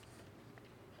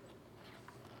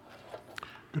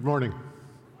Good morning.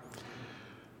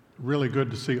 Really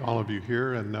good to see all of you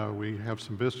here, and we have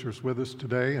some visitors with us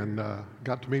today, and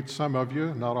got to meet some of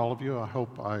you, not all of you. I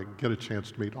hope I get a chance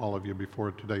to meet all of you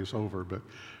before today's over, but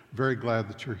very glad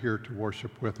that you're here to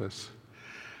worship with us.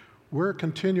 We're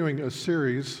continuing a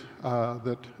series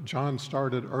that John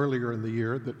started earlier in the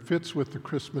year that fits with the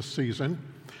Christmas season,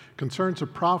 concerns a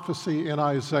prophecy in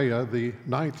Isaiah, the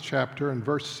 9th chapter and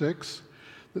verse 6,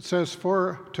 that says,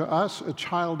 "For to us a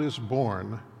child is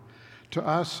born, to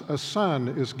us a son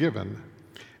is given,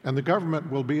 and the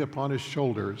government will be upon his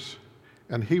shoulders,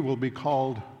 and he will be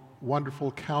called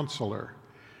Wonderful Counselor,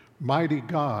 Mighty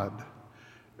God,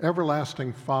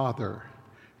 Everlasting Father,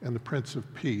 and the Prince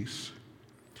of Peace."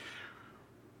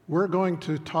 We're going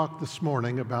to talk this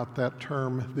morning about that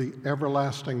term, the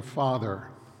Everlasting Father.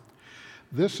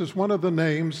 This is one of the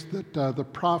names that the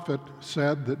prophet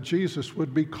said that Jesus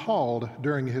would be called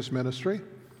during his ministry.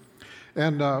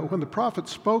 And when the prophet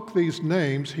spoke these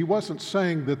names, he wasn't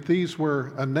saying that these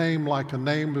were a name like a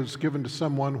name that's given to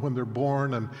someone when they're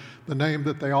born and the name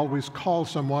that they always call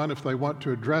someone if they want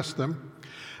to address them.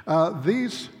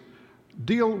 These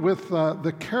deal with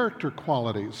the character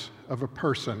qualities of a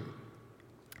person.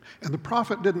 And the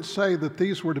prophet didn't say that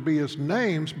these were to be his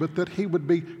names, but that he would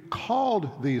be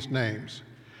called these names.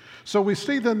 So we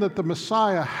see then that the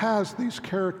Messiah has these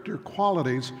character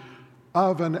qualities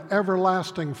of an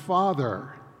everlasting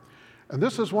Father. And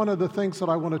this is one of the things that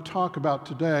I want to talk about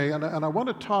today. And I want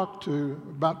to talk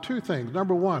about two things.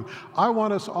 Number one, I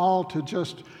want us all to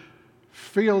just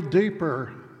feel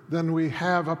deeper than we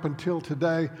have up until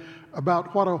today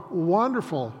about what a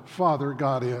wonderful Father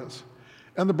God is,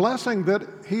 and the blessing that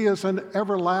He is an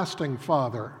everlasting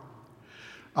Father.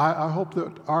 I hope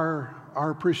that our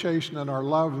appreciation and our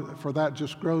love for that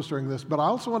just grows during this. But I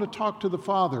also want to talk to the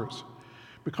fathers,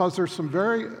 because there's some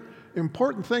very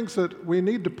important things that we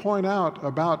need to point out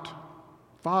about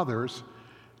fathers,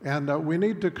 and we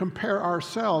need to compare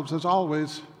ourselves, as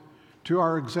always, to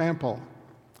our example.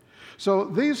 So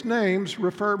these names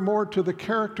refer more to the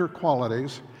character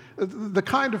qualities, the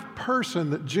kind of person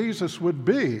that Jesus would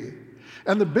be,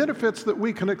 and the benefits that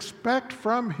we can expect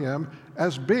from Him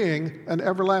as being an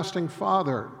everlasting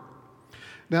Father.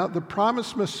 Now, the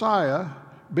promised Messiah,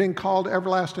 being called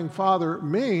Everlasting Father,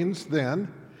 means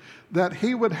then that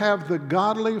He would have the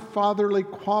godly fatherly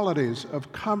qualities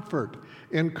of comfort,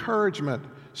 encouragement,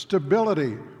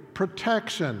 stability,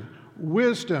 protection,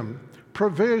 wisdom,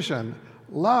 provision,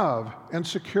 love, and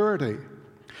security.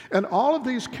 And all of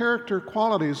these character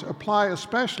qualities apply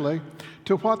especially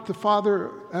to what the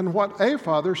Father and what a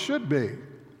father should be.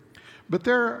 But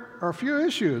there are a few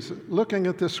issues looking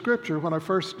at this scripture when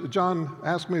John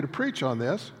asked me to preach on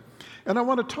this. And I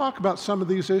want to talk about some of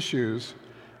these issues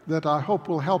that I hope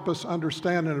will help us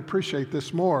understand and appreciate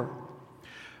this more.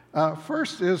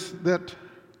 First is that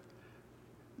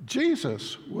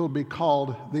Jesus will be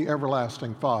called the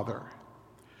Everlasting Father.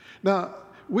 Now,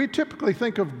 we typically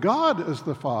think of God as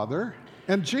the Father,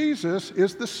 and Jesus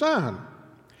is the Son.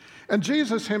 And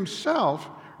Jesus Himself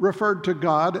referred to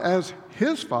God as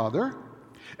His Father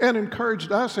and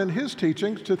encouraged us in His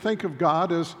teachings to think of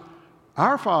God as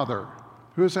our Father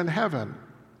who is in heaven.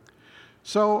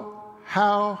 So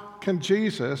how can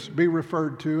Jesus be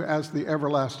referred to as the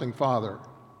Everlasting Father?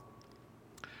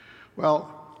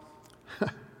 Well,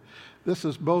 this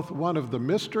is both one of the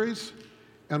mysteries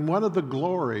and one of the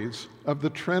glories of the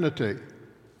Trinity.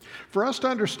 For us to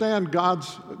understand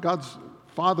God's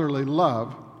fatherly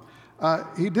love,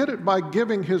 He did it by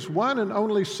giving His one and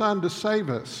only Son to save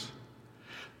us.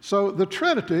 So the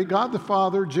Trinity, God the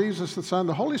Father, Jesus the Son,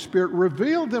 the Holy Spirit,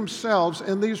 revealed themselves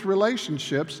in these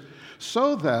relationships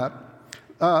so that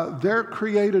their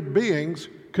created beings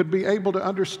could be able to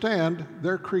understand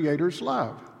their Creator's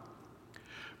love.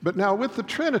 But now with the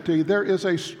Trinity, there is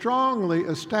a strongly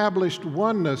established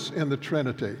oneness in the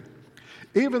Trinity.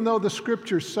 Even though the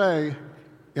Scriptures say,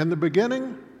 in the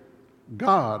beginning,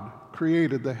 God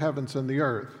created the heavens and the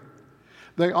earth.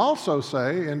 They also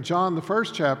say in John the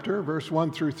 1st chapter, verse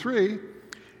 1 through 3,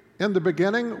 in the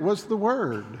beginning was the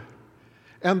Word,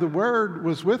 and the Word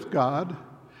was with God,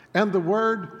 and the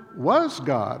Word was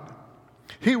God.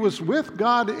 He was with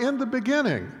God in the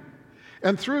beginning,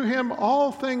 and through Him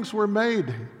all things were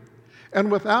made,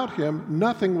 and without Him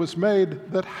nothing was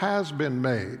made that has been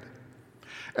made.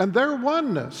 And their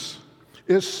oneness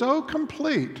is so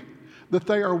complete that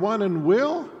they are one in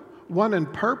will, one in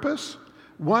purpose,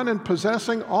 one in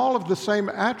possessing all of the same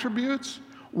attributes,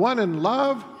 one in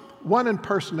love, one in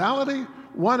personality,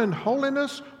 one in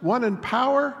holiness, one in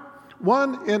power,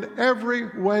 one in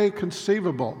every way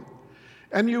conceivable.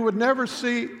 And you would never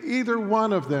see either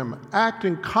one of them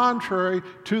acting contrary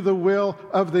to the will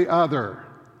of the other.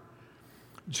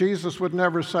 Jesus would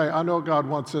never say, I know God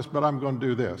wants this, but I'm going to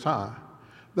do this.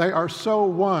 They are so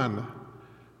one,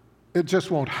 it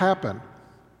just won't happen.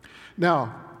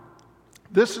 Now,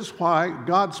 this is why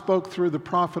God spoke through the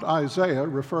prophet Isaiah,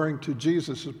 referring to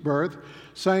Jesus' birth,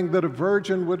 saying that a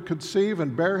virgin would conceive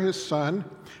and bear his son,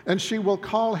 and she will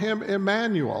call him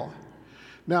Immanuel.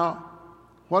 Now,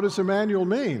 what does Immanuel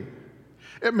mean?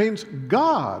 It means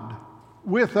God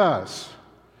with us,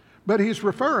 but he's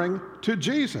referring to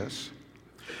Jesus.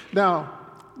 Now,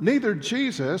 neither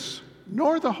Jesus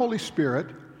nor the Holy Spirit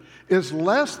is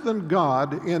less than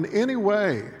God in any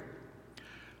way.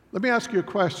 Let me ask you a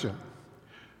question.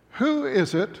 Who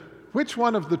is it, which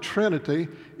one of the Trinity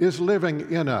is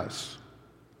living in us?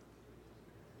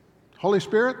 Holy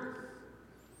Spirit?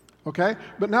 Okay,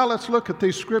 but now let's look at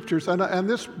these scriptures, and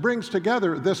this brings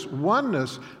together this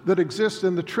oneness that exists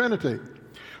in the Trinity.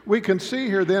 We can see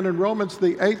here then in Romans,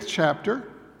 the 8th chapter,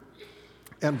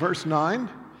 and verse 9,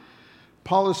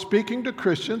 Paul is speaking to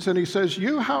Christians, and he says,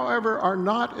 you, however, are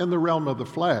not in the realm of the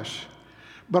flesh,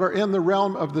 but are in the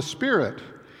realm of the Spirit,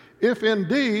 if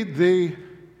indeed the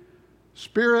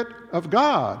Spirit of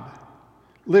God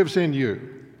lives in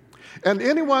you. And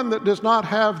anyone that does not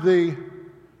have the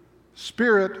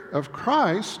Spirit of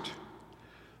Christ,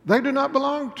 they do not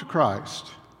belong to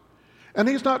Christ. And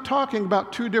he's not talking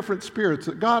about two different spirits,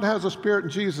 that God has a spirit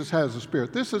and Jesus has a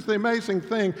spirit. This is the amazing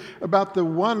thing about the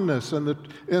oneness in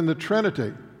the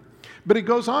Trinity. But he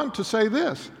goes on to say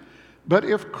this, but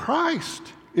if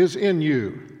Christ is in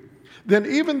you, then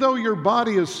even though your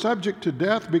body is subject to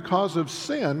death because of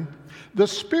sin, the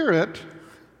Spirit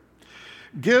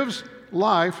gives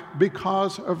life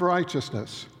because of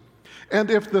righteousness. And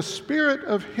if the Spirit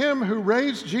of him who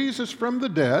raised Jesus from the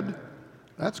dead,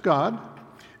 that's God,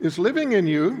 is living in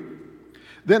you,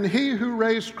 then he who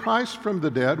raised Christ from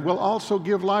the dead will also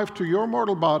give life to your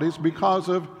mortal bodies because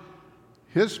of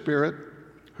his Spirit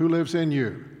who lives in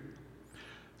you.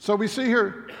 So we see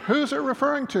here, who's it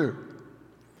referring to?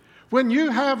 When you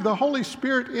have the Holy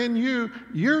Spirit in you,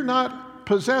 you're not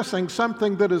possessing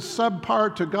something that is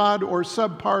subpar to God or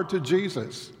subpar to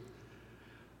Jesus.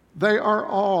 They are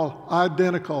all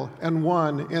identical and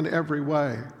one in every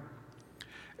way.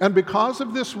 And because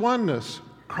of this oneness,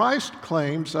 Christ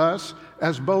claims us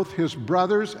as both his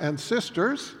brothers and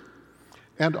sisters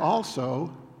and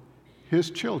also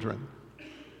his children.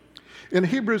 In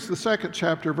Hebrews, the 2nd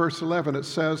chapter, verse 11, it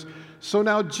says, so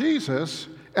now Jesus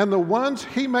and the ones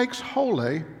he makes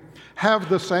holy have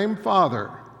the same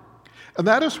Father. And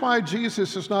that is why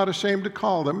Jesus is not ashamed to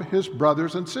call them his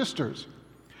brothers and sisters.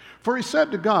 For he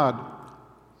said to God,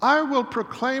 I will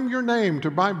proclaim your name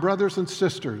to my brothers and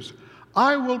sisters.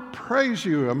 I will praise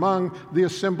you among the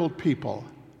assembled people.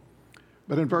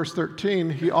 But in verse 13,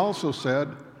 he also said,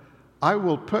 I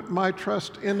will put my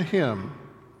trust in him,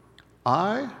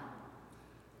 I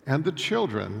and the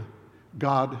children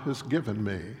God has given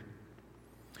me.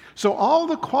 So all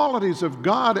the qualities of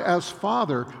God as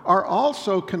Father are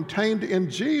also contained in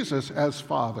Jesus as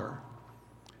Father.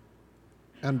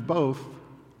 And both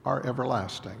are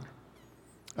everlasting.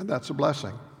 And that's a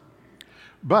blessing.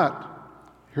 But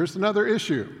here's another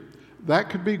issue. That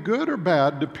could be good or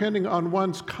bad depending on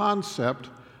one's concept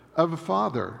of a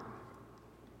father.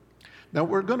 Now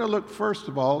we're going to look first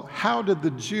of all, how did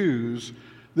the Jews,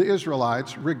 the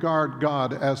Israelites, regard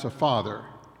God as a father?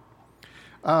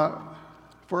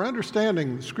 For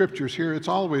understanding the scriptures here, it's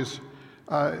always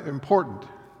important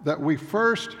that we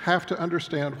first have to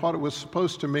understand what it was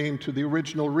supposed to mean to the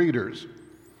original readers.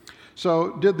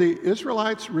 So, did the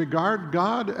Israelites regard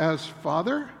God as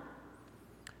Father?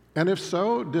 And if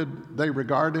so, did they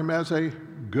regard him as a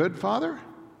good father?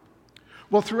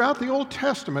 Well, throughout the Old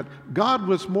Testament, God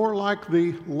was more like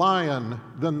the lion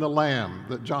than the lamb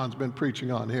that John's been preaching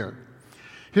on here.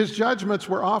 His judgments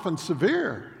were often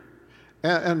severe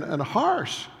and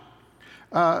harsh.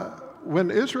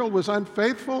 When Israel was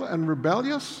unfaithful and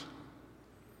rebellious,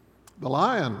 the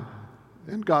lion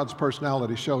in God's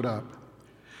personality showed up.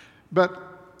 But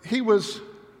he was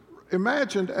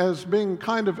imagined as being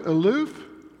kind of aloof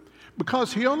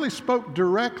because he only spoke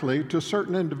directly to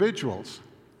certain individuals.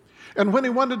 And when he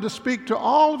wanted to speak to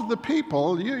all of the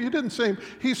people, you didn't see him.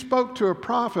 He spoke to a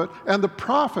prophet, and the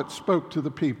prophet spoke to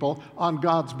the people on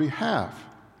God's behalf.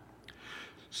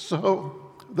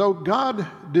 So, though God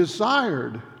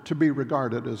desired to be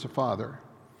regarded as a father,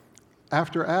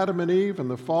 after Adam and Eve and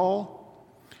the fall,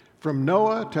 from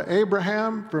Noah to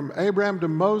Abraham, from Abraham to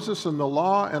Moses and the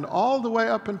law, and all the way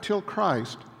up until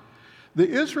Christ, the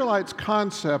Israelites'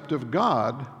 concept of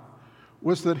God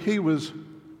was that he was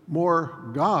more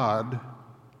God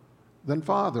than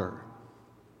Father.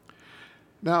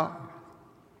 Now,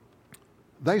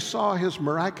 they saw his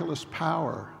miraculous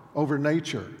power over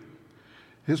nature,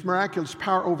 his miraculous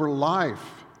power over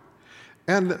life,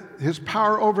 and his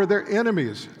power over their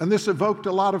enemies. And this evoked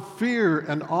a lot of fear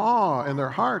and awe in their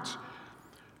hearts.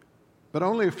 But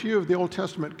only a few of the Old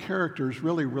Testament characters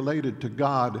really related to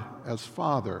God as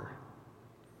Father.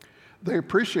 They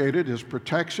appreciated his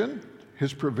protection,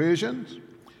 his provisions,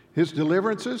 his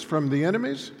deliverances from the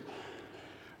enemies.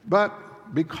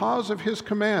 But because of his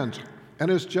commands and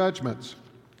his judgments,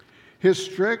 his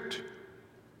strict,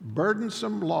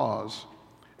 burdensome laws,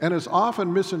 and his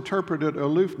often misinterpreted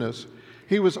aloofness,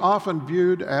 he was often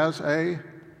viewed as a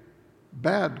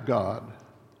bad God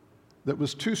that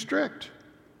was too strict,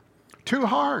 too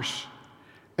harsh,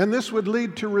 and this would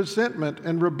lead to resentment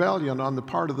and rebellion on the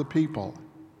part of the people.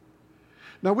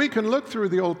 Now, we can look through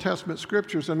the Old Testament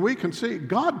scriptures and we can see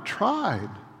God tried.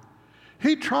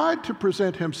 He tried to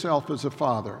present himself as a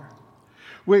father.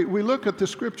 We look at the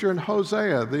scripture in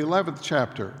Hosea, the 11th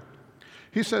chapter.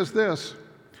 He says this,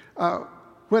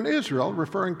 when Israel,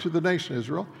 referring to the nation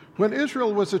Israel, when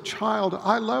Israel was a child,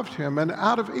 I loved him, and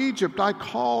out of Egypt I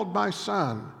called my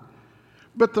son.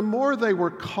 But the more they were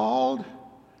called,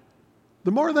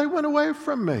 the more they went away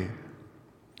from me.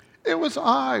 It was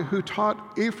I who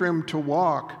taught Ephraim to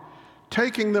walk,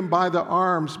 taking them by the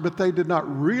arms, but they did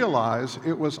not realize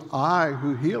it was I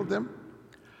who healed them.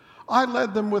 I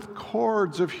led them with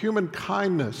cords of human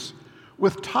kindness,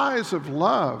 with ties of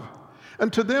love.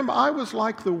 And to them I was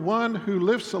like the one who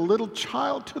lifts a little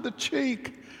child to the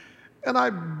cheek, and I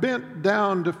bent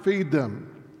down to feed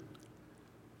them.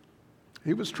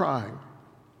 He was trying.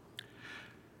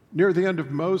 Near the end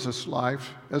of Moses'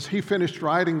 life, as he finished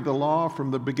writing the law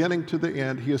from the beginning to the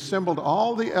end, he assembled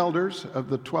all the elders of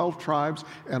the 12 tribes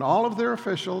and all of their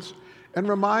officials and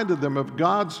reminded them of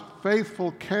God's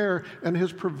faithful care and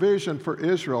his provision for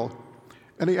Israel.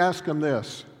 And he asked them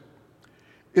this,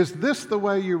 is this the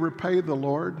way you repay the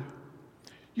Lord?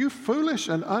 You foolish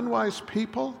and unwise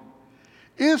people,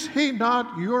 is he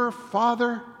not your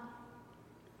Father,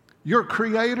 your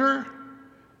Creator,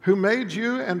 who made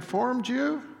you and formed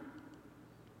you?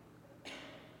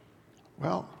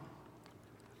 Well,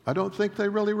 I don't think they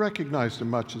really recognized him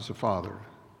much as a father.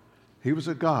 He was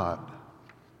a God.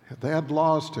 They had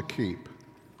laws to keep.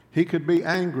 He could be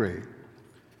angry,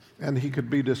 and he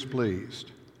could be displeased.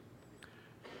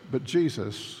 But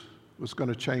Jesus was going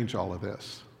to change all of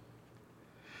this.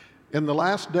 In the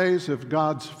last days of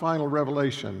God's final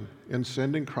revelation in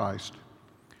sending Christ,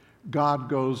 God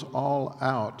goes all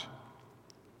out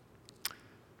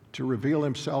to reveal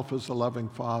himself as a loving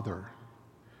Father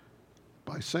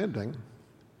by sending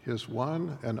his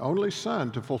one and only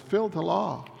Son to fulfill the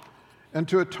law and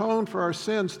to atone for our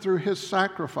sins through his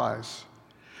sacrifice,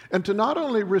 and to not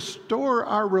only restore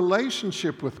our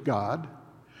relationship with God,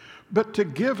 but to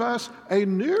give us a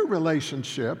new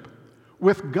relationship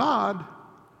with God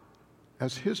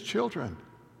as his children.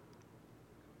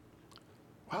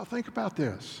 Well, think about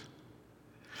this.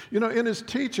 You know, in his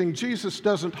teaching, Jesus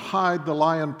doesn't hide the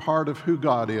lion part of who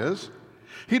God is.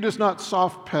 He does not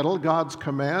soft pedal God's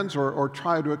commands or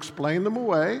try to explain them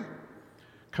away.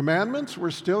 Commandments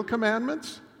were still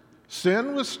commandments.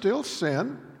 Sin was still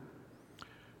sin.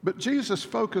 But Jesus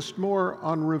focused more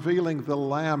on revealing the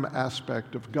lamb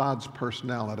aspect of God's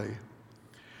personality.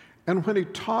 And when he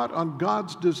taught on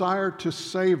God's desire to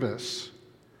save us,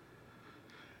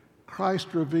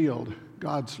 Christ revealed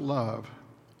God's love,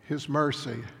 his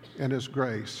mercy, and his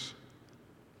grace.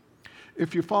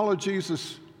 If you follow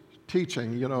Jesus'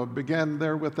 teaching, it began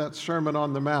there with that Sermon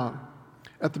on the Mount.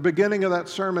 At the beginning of that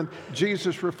sermon,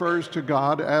 Jesus refers to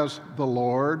God as the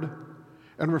Lord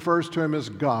and refers to him as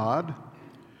God.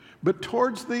 But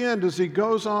towards the end, as he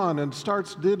goes on and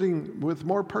starts dealing with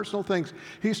more personal things,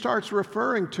 he starts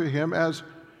referring to him as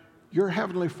your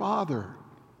heavenly Father,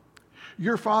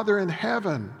 your Father in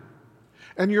heaven,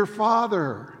 and your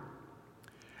Father.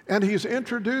 And he's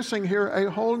introducing here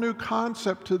a whole new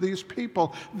concept to these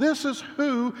people. This is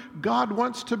who God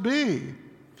wants to be.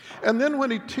 And then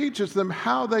when he teaches them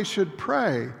how they should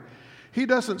pray, he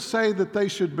doesn't say that they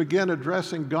should begin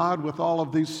addressing God with all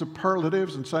of these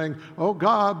superlatives and saying, oh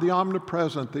God, the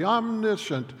omnipresent, the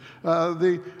omniscient,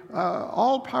 the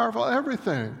all-powerful,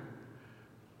 everything.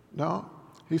 No,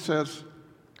 he says,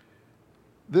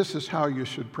 this is how you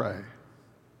should pray.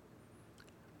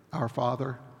 Our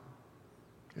Father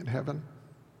in heaven.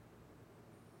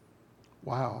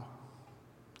 Wow.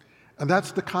 And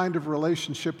that's the kind of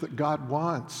relationship that God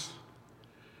wants.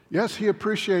 Yes, he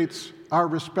appreciates our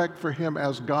respect for him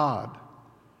as God,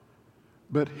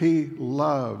 but he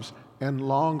loves and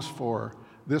longs for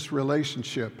this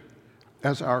relationship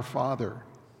as our Father.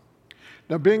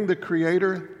 Now, being the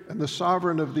creator and the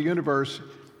sovereign of the universe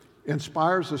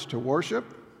inspires us to worship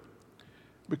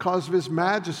because of his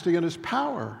majesty and his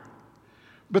power.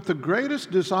 But the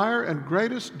greatest desire and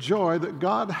greatest joy that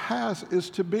God has is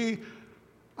to be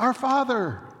our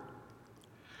Father.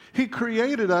 He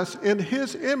created us in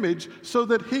his image so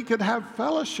that he could have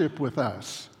fellowship with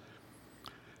us.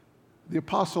 The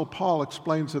Apostle Paul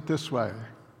explains it this way,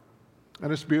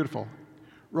 and it's beautiful.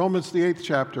 Romans, the 8th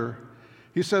chapter,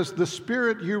 he says, "The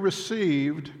Spirit you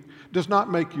received does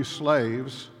not make you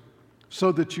slaves,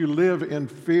 so that you live in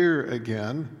fear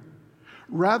again.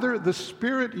 Rather, the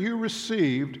Spirit you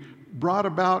received brought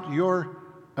about your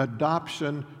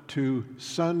adoption to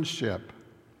sonship.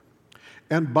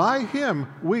 And by him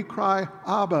we cry,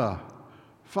 Abba,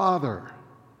 Father."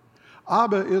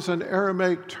 Abba is an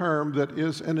Aramaic term that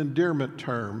is an endearment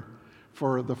term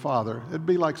for the Father. It'd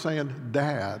be like saying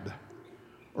Dad,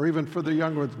 or even for the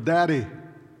younger ones, Daddy.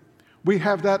 We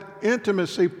have that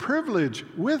intimacy privilege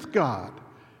with God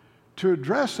to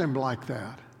address him like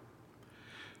that.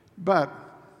 But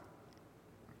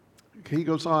he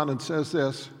goes on and says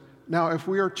this, now if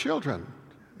we are children,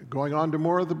 going on to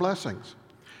more of the blessings,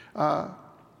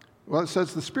 it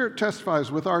says the Spirit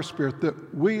testifies with our spirit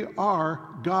that we are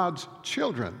God's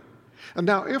children. And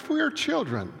now if we are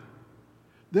children,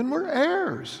 then we're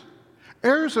heirs,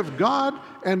 heirs of God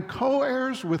and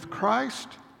co-heirs with Christ,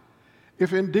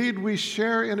 if indeed we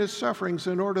share in his sufferings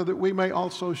in order that we may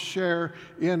also share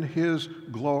in his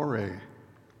glory.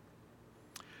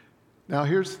 Now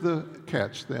here's the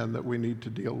catch then that we need to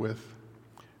deal with.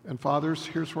 And fathers,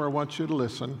 here's where I want you to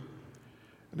listen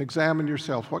and examine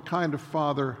yourself. What kind of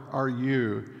father are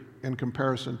you in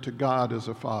comparison to God as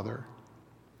a father?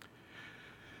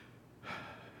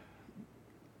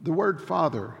 The word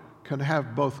father can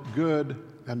have both good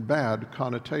and bad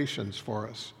connotations for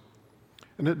us.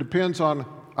 And it depends on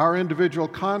our individual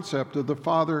concept of the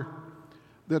father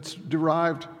that's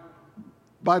derived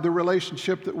by the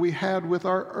relationship that we had with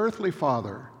our earthly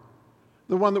father,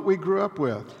 the one that we grew up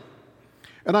with.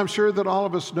 And I'm sure that all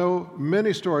of us know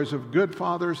many stories of good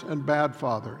fathers and bad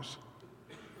fathers.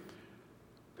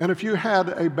 And if you had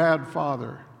a bad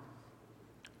father,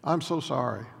 I'm so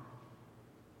sorry.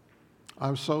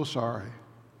 I'm so sorry.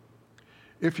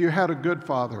 If you had a good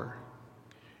father,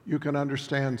 you can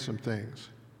understand some things.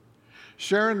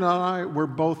 Sharon and I were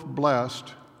both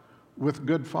blessed with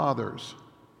good fathers.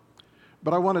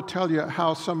 But I want to tell you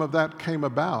how some of that came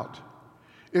about.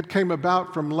 It came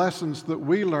about from lessons that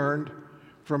we learned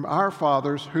from our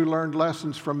fathers who learned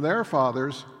lessons from their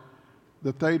fathers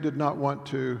that they did not want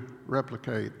to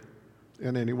replicate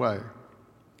in any way.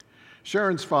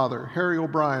 Sharon's father, Harry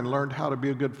O'Brien, learned how to be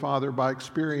a good father by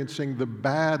experiencing the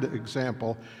bad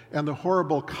example and the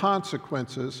horrible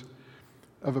consequences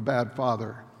of a bad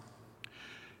father.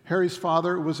 Harry's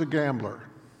father was a gambler,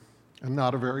 and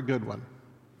not a very good one.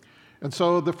 And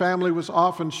so the family was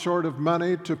often short of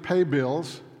money to pay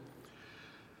bills.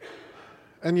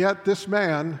 And yet this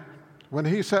man, when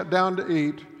he sat down to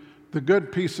eat, the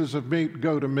good pieces of meat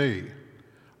go to me.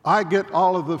 I get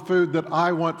all of the food that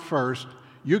I want first.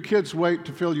 You kids wait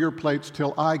to fill your plates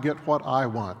till I get what I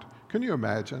want. Can you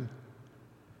imagine?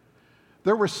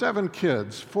 There were 7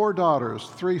 kids, 4 daughters,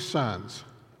 3 sons.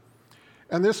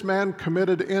 And this man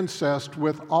committed incest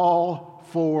with all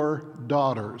 4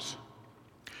 daughters.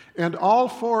 And all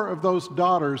 4 of those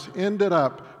daughters ended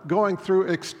up going through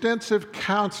extensive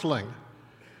counseling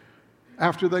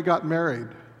after they got married.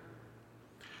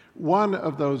 One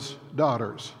of those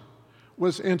daughters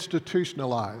was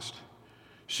institutionalized.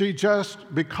 She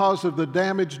just, because of the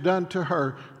damage done to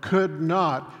her, could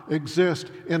not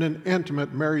exist in an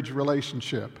intimate marriage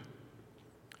relationship.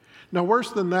 Now,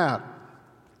 worse than that,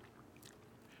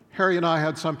 Harry and I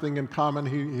had something in common.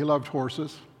 He loved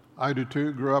horses. I do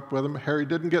too, grew up with him. Harry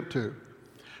didn't get to.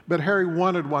 But Harry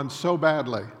wanted one so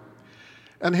badly.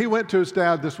 And he went to his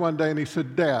dad this one day and he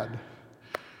said, "Dad,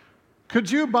 could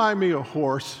you buy me a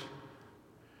horse?"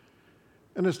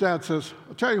 And his dad says,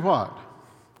 "I'll tell you what.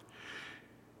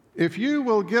 If you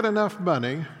will get enough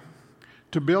money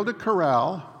to build a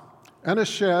corral and a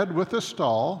shed with a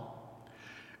stall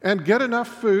and get enough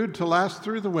food to last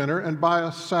through the winter and buy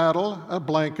a saddle, a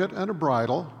blanket, and a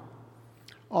bridle,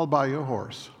 I'll buy you a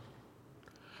horse."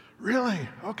 Really?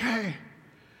 Okay.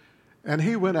 And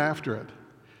he went after it.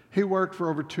 He worked for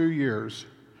over 2 years.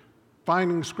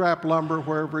 finding scrap lumber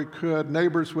wherever he could.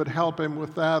 Neighbors would help him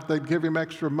with that. They'd give him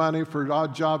extra money for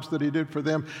odd jobs that he did for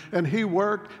them. And he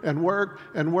worked and worked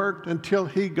and worked until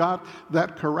he got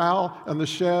that corral and the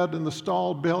shed and the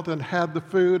stall built and had the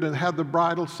food and had the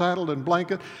bridle saddled and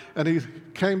blanket. And he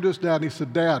came to his dad and he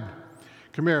said, "Dad,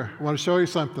 come here. I want to show you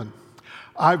something.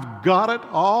 I've got it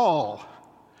all.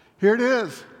 Here it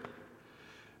is."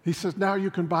 He says, "Now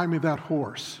you can buy me that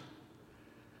horse."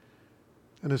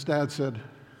 And his dad said,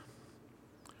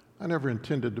 "I never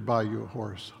intended to buy you a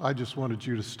horse. I just wanted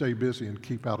you to stay busy and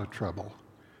keep out of trouble."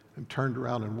 And turned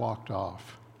around and walked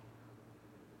off.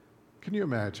 Can you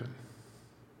imagine?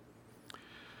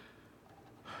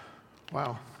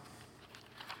 Wow.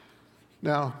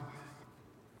 Now,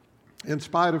 in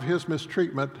spite of his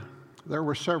mistreatment, there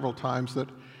were several times that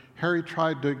Harry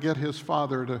tried to get his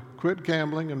father to quit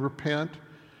gambling and repent.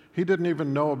 He didn't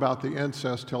even know about the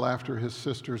incest till after his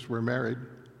sisters were married.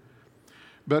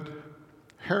 But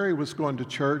Harry was going to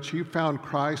church. He found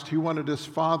Christ. He wanted his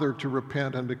father to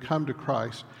repent and to come to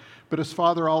Christ. But his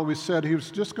father always said he was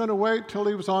just going to wait till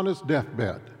he was on his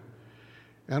deathbed.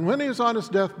 And when he was on his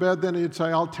deathbed, then he'd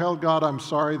say, "I'll tell God I'm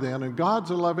sorry then, and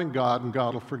God's a loving God, and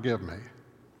God will forgive me."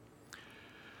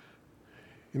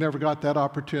 He never got that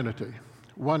opportunity.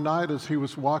 One night as he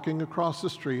was walking across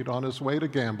the street on his way to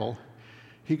gamble,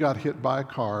 he got hit by a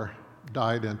car,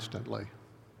 died instantly.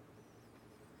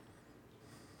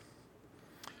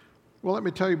 Well, let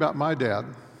me tell you about my dad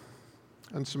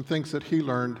and some things that he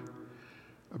learned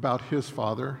about his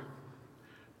father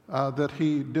that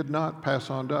he did not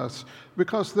pass on to us.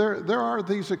 Because there are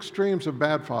these extremes of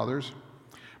bad fathers,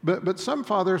 but some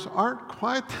fathers aren't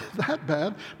quite that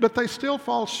bad, but they still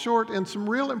fall short in some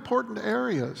real important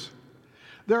areas.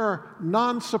 There are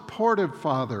non-supportive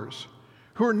fathers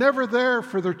who are never there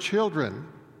for their children.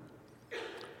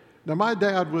 Now, my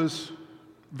dad was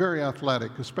very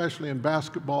athletic, especially in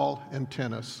basketball and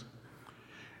tennis.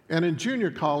 And in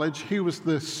junior college, he was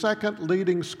the second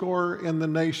leading scorer in the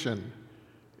nation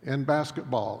in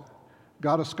basketball.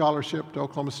 Got a scholarship to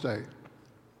Oklahoma State.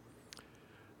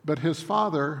 But his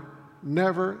father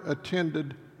never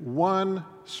attended one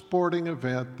sporting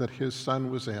event that his son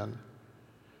was in.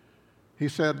 He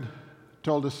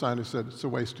told his son, "It's a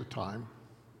waste of time."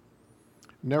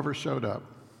 Never showed up.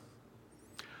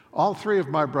 All three of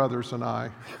my brothers and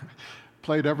I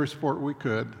played every sport we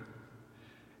could,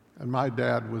 and my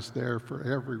dad was there for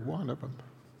every one of them,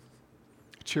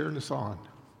 cheering us on.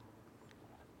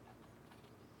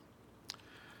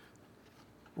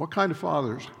 What kind of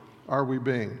fathers are we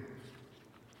being?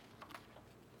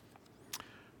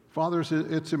 Fathers,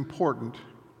 it's important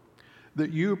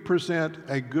that you present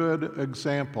a good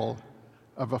example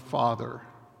of a father.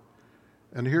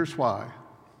 And here's why.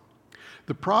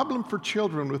 The problem for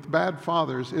children with bad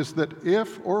fathers is that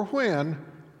if or when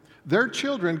their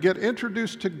children get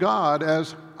introduced to God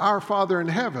as our Father in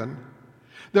heaven,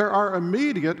 there are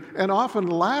immediate and often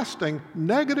lasting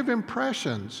negative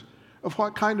impressions of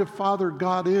what kind of father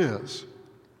God is.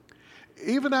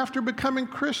 Even after becoming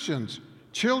Christians,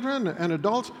 children and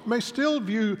adults may still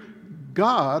view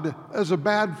God as a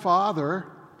bad father,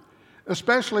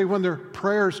 especially when their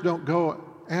prayers don't go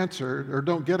answered or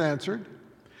don't get answered.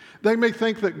 They may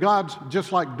think that God's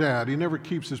just like Dad. He never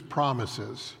keeps his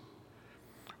promises.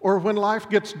 Or when life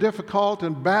gets difficult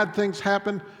and bad things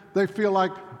happen, they feel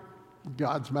like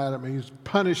God's mad at me. He's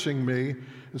punishing me,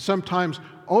 and sometimes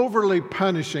overly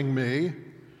punishing me,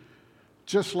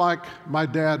 just like my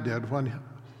dad did when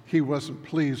he wasn't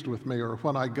pleased with me or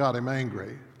when I got him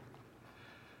angry.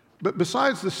 But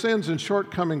besides the sins and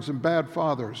shortcomings of bad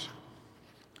fathers,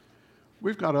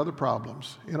 we've got other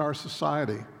problems in our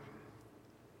society.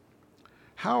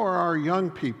 How are our young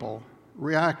people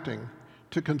reacting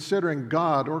to considering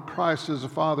God or Christ as a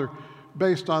father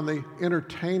based on the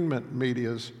entertainment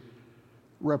media's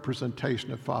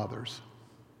representation of fathers?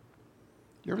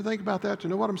 You ever think about that? Do you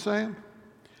know what I'm saying?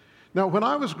 Now, when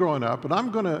I was growing up, and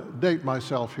I'm going to date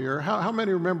myself here, how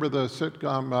many remember the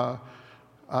sitcom,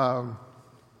 oh,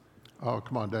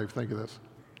 come on, Dave, think of this.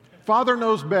 Father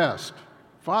Knows Best.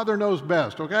 Father Knows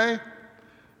Best, okay?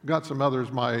 Got some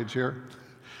others my age here.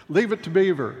 Leave It to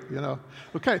Beaver, you know.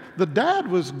 Okay, the dad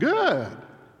was good.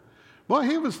 Boy,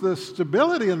 he was the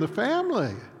stability in the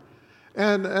family.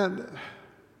 And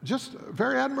just a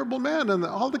very admirable man, and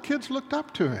all the kids looked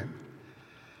up to him.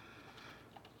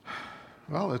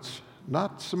 Well, it's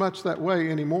not so much that way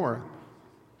anymore.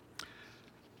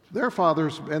 Their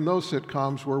fathers in those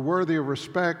sitcoms were worthy of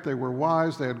respect, they were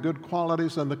wise, they had good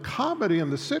qualities, and the comedy in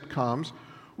the sitcoms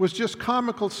was just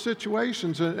comical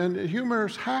situations and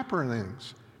humorous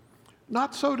happenings.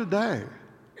 Not so today.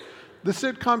 The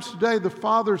sitcoms today, the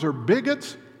fathers are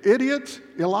bigots, idiots,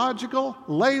 illogical,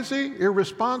 lazy,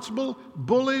 irresponsible,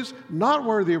 bullies, not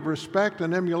worthy of respect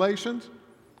and emulations,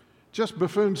 just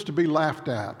buffoons to be laughed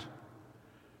at.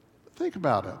 Think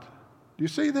about it. Do you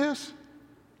see this?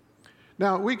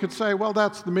 Now, we could say, well,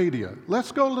 that's the media.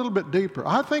 Let's go a little bit deeper.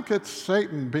 I think it's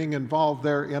Satan being involved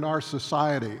there in our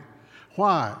society.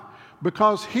 Why?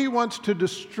 Because he wants to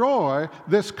destroy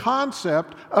this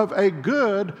concept of a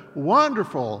good,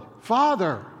 wonderful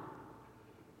Father.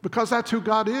 Because that's who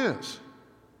God is.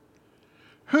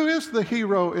 Who is the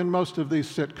hero in most of these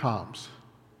sitcoms?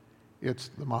 It's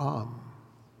the mom.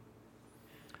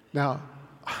 Now,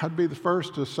 I'd be the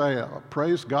first to say,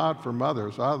 praise God for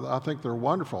mothers. I think they're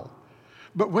wonderful.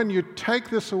 But when you take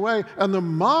this away, and the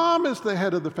mom is the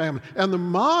head of the family, and the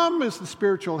mom is the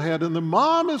spiritual head, and the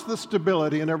mom is the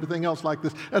stability and everything else like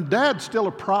this, and dad's still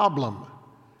a problem,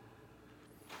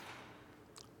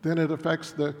 then it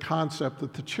affects the concept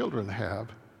that the children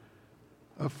have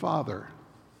of Father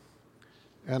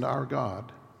and our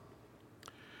God.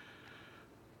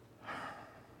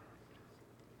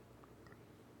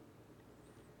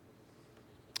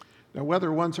 Now,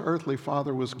 whether one's earthly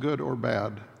father was good or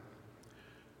bad,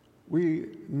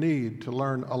 we need to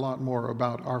learn a lot more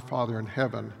about our Father in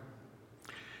heaven.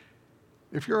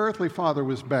 If your earthly father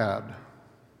was bad,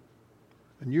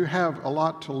 and you have a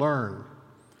lot to learn,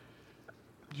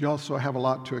 you also have a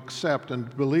lot to accept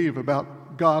and believe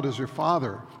about God as your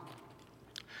Father.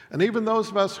 And even those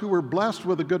of us who were blessed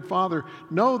with a good father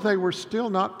know they were still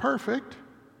not perfect.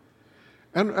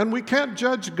 And we can't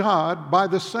judge God by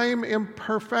the same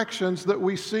imperfections that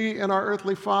we see in our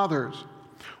earthly fathers.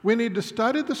 We need to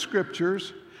study the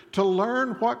Scriptures to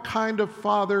learn what kind of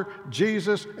Father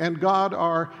Jesus and God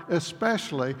are,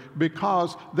 especially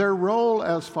because their role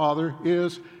as Father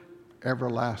is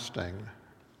everlasting.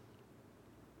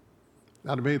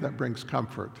 Now, to me, that brings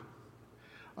comfort.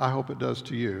 I hope it does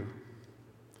to you.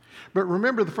 But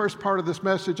remember the first part of this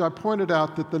message, I pointed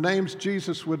out that the names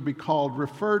Jesus would be called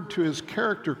referred to his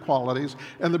character qualities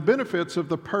and the benefits of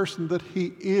the person that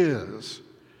he is.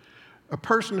 A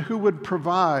person who would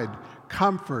provide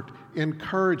comfort,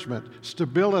 encouragement,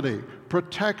 stability,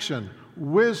 protection,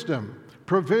 wisdom,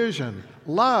 provision,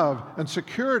 love, and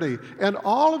security. And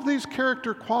all of these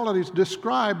character qualities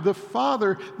describe the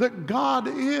Father that God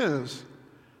is,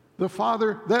 the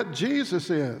Father that Jesus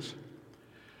is.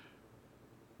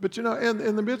 But you know,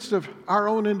 in the midst of our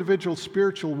own individual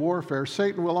spiritual warfare,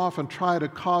 Satan will often try to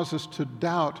cause us to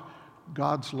doubt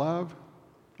God's love.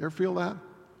 You ever feel that?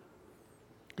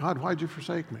 God, why'd you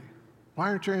forsake me? Why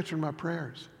aren't you answering my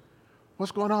prayers?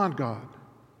 What's going on, God?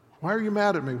 Why are you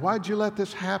mad at me? Why'd you let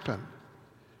this happen?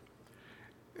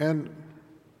 And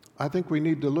I think we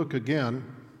need to look again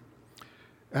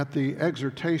at the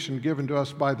exhortation given to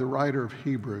us by the writer of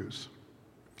Hebrews.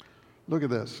 Look at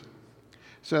this. It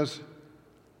says,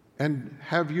 "And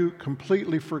have you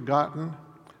completely forgotten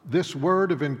this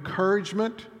word of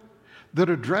encouragement that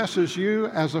addresses you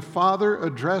as a father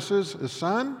addresses a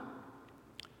son?"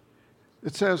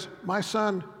 It says, "My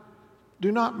son,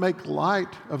 do not make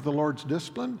light of the Lord's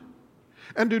discipline,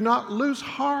 and do not lose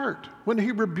heart when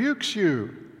he rebukes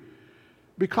you,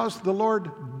 because the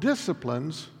Lord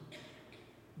disciplines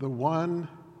the one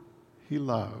he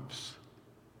loves."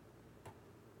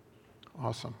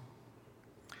 Awesome.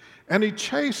 "And he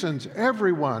chastens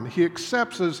everyone he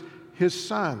accepts as his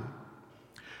son."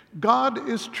 God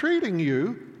is treating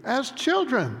you as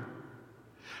children.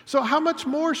 So how much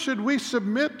more should we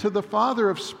submit to the Father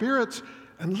of spirits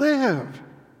and live?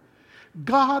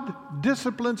 God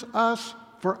disciplines us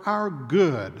for our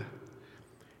good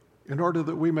in order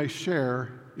that we may share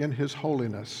in his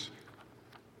holiness.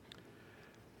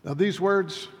 Now, these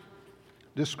words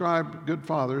describe good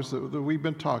fathers that we've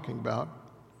been talking about.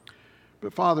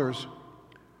 But fathers,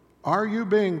 are you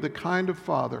being the kind of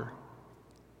father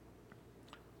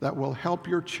that will help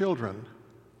your children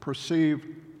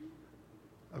perceive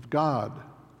of God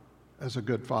as a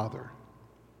good father?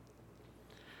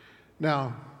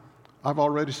 Now, I've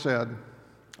already said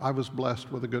I was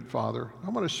blessed with a good father. I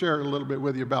want to share a little bit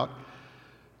with you about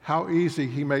how easy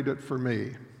he made it for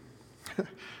me.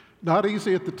 Not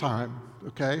easy at the time,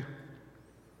 okay?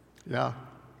 Yeah,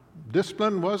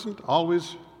 discipline wasn't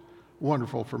always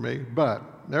wonderful for me,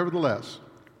 but nevertheless,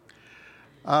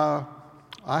 I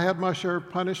had my share of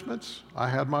punishments. I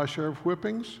had my share of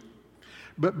whippings.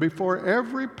 But before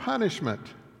every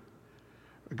punishment,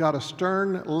 I got a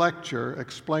stern lecture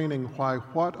explaining why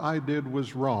what I did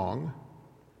was wrong,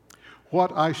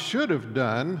 what I should have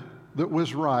done that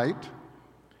was right,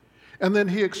 and then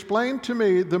he explained to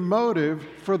me the motive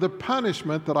for the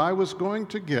punishment that I was going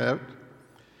to get,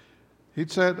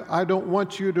 He'd said, I don't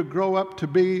want you to grow up to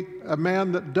be a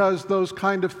man that does those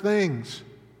kind of things.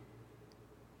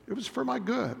 It was for my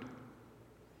good.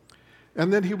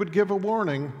 And then he would give a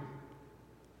warning,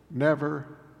 never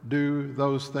do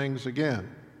those things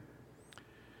again.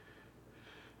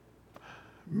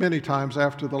 Many times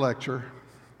after the lecture,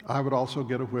 I would also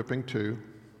get a whipping too.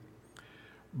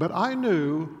 But I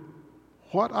knew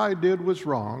what I did was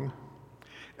wrong,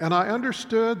 and I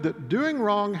understood that doing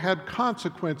wrong had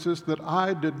consequences that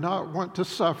I did not want to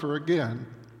suffer again.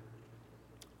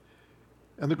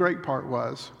 And the great part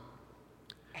was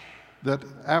that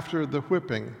after the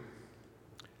whipping,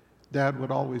 Dad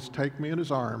would always take me in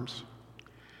his arms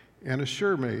and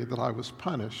assure me that I was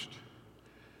punished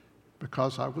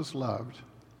because I was loved,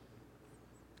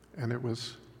 and it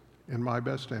was in my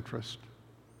best interest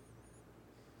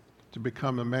to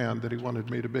become a man that he wanted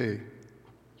me to be.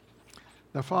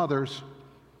 Now, fathers,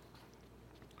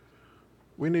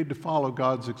 we need to follow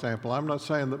God's example. I'm not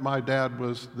saying that my dad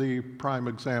was the prime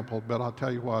example, but I'll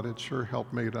tell you what, it sure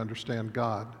helped me to understand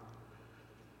God.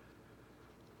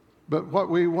 But what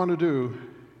we want to do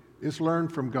is learn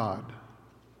from God,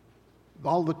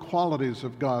 all the qualities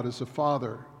of God as a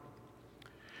father.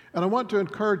 And I want to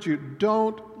encourage you,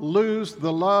 don't lose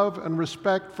the love and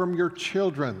respect from your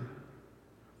children.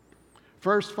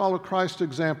 First, follow Christ's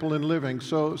example in living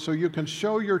so you can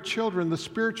show your children the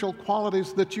spiritual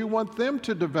qualities that you want them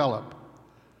to develop.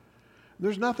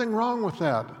 There's nothing wrong with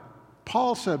that.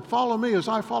 Paul said, follow me as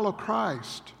I follow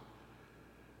Christ.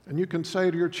 And you can say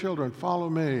to your children, follow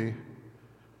me.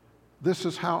 This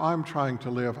is how I'm trying to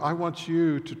live. I want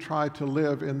you to try to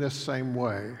live in this same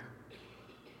way.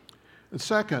 And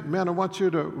second, men, I want you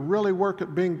to really work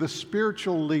at being the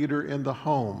spiritual leader in the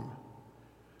home.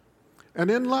 And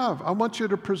in love, I want you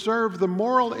to preserve the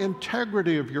moral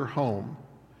integrity of your home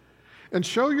and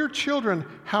show your children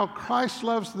how Christ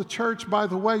loves the church by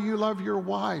the way you love your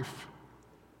wife.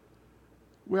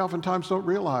 We oftentimes don't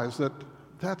realize that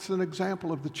that's an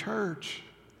example of the church.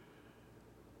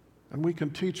 And we can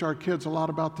teach our kids a lot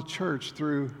about the church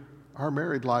through our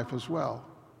married life as well.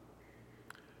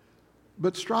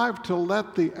 But strive to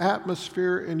let the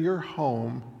atmosphere in your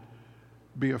home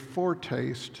be a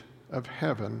foretaste of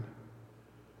heaven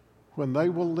when they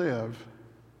will live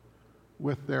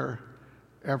with their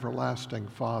everlasting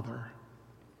Father,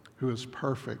 who is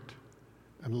perfect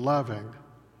and loving,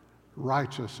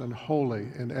 righteous and holy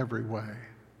in every way.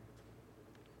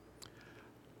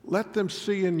 Let them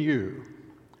see in you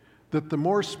that the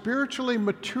more spiritually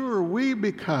mature we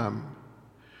become,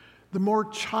 the more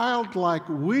childlike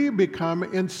we become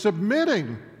in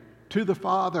submitting to the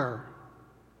Father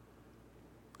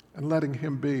and letting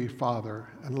Him be Father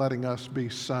and letting us be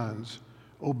sons,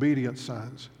 obedient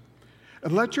sons.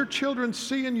 And let your children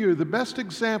see in you the best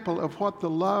example of what the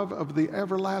love of the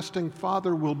everlasting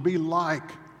Father will be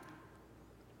like.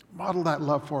 Model that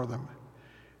love for them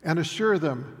and assure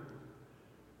them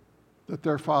that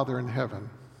their Father in heaven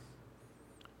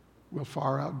will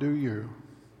far outdo you,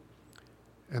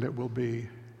 and it will be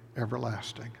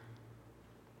everlasting.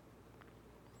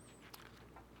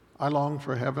 I long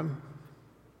for heaven.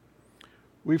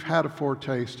 We've had a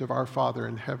foretaste of our Father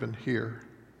in heaven here.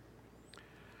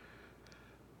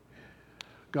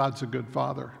 God's a good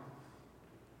Father.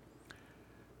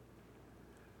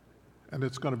 And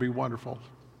it's going to be wonderful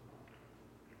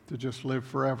to just live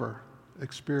forever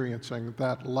experiencing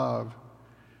that love,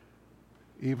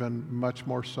 even much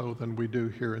more so than we do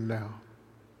here and now.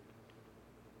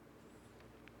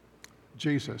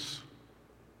 Jesus,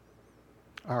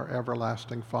 our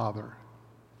everlasting Father.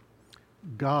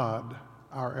 God,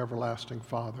 our everlasting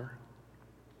Father.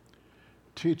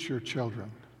 Teach your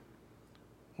children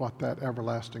what that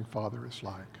everlasting Father is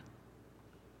like.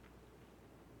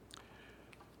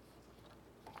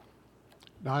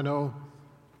 Now, I know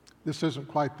this isn't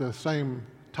quite the same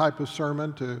type of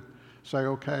sermon to say,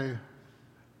 okay,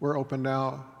 we're open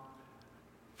now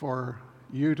for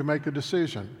you to make a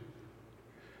decision.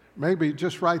 Maybe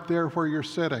just right there where you're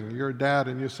sitting, you're a dad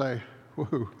and you say,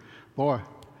 whoo, boy,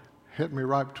 hit me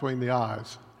right between the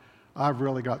eyes. I've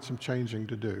really got some changing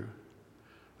to do.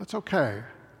 That's okay.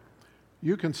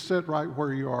 You can sit right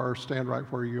where you are, stand right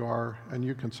where you are, and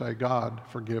you can say, God,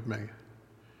 forgive me.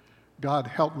 God,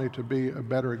 help me to be a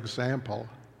better example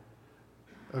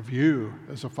of you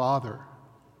as a father.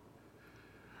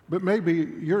 But maybe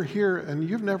you're here and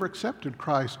you've never accepted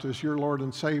Christ as your Lord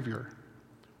and Savior.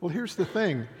 Well, here's the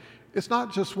thing. It's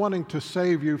not just wanting to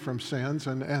save you from sins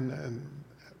and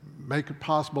make it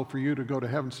possible for you to go to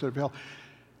heaven instead of hell.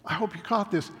 I hope you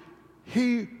caught this.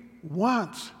 He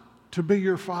wants to be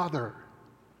your Father.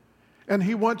 And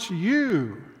He wants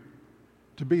you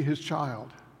to be His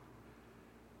child.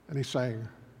 And he's saying,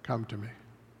 come to me.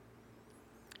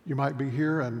 You might be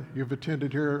here and you've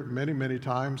attended here many, many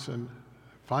times and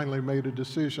finally made a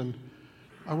decision.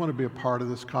 I want to be a part of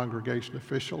this congregation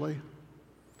officially.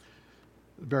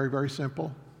 Very, very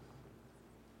simple.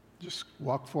 Just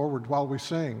walk forward while we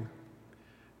sing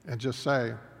and just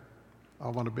say, I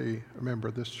want to be a member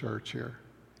of this church here.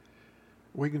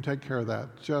 We can take care of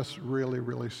that. Just really,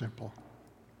 really simple.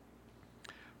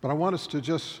 But I want us to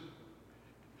just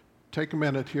take a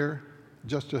minute here,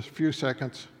 just a few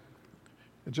seconds,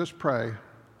 and just pray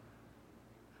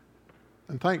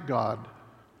and thank God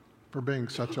for being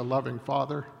such a loving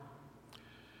Father.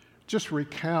 Just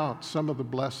recount some of the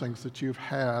blessings that you've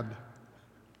had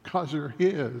because you're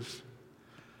His,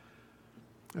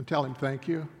 and tell Him thank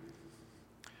you.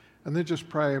 And then just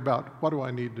pray about, what do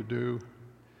I need to do?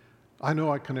 I know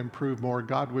I can improve more.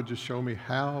 God, would you show me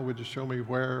how? Would you show me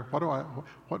where?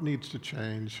 What needs to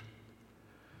change?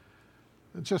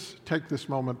 And just take this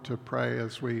moment to pray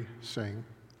as we sing.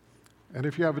 And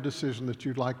if you have a decision that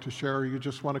you'd like to share, or you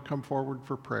just want to come forward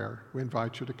for prayer, we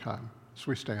invite you to come as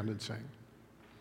we stand and sing.